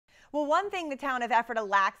Well, one thing the town of Ephrata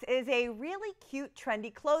lacks is a really cute,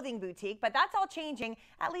 trendy clothing boutique, but that's all changing,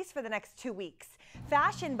 at least for the next 2 weeks.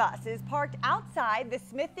 Fashion Bus is parked outside the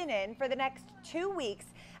Smithton Inn for the next 2 weeks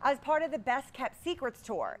as part of the Best Kept Secrets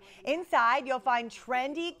tour. Inside, you'll find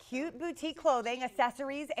trendy, cute boutique clothing,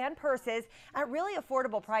 accessories, and purses at really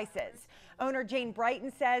affordable prices. Owner Jane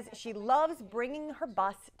Brighton says she loves bringing her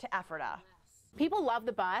bus to Ephrata. People love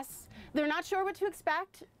the bus. They're not sure what to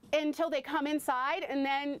expect until they come inside, and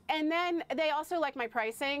then they also like my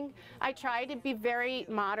pricing. I try to be very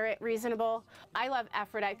moderate, reasonable. I love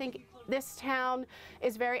Ephrata. I think this town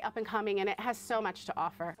is very up and coming, and it has so much to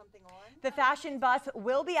offer. The Fashion Bus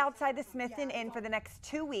will be outside the Smithton Inn for the next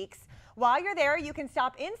 2 weeks. While you're there, you can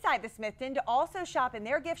stop inside the Smithton to also shop in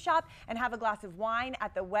their gift shop and have a glass of wine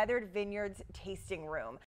at the Weathered Vineyards tasting room.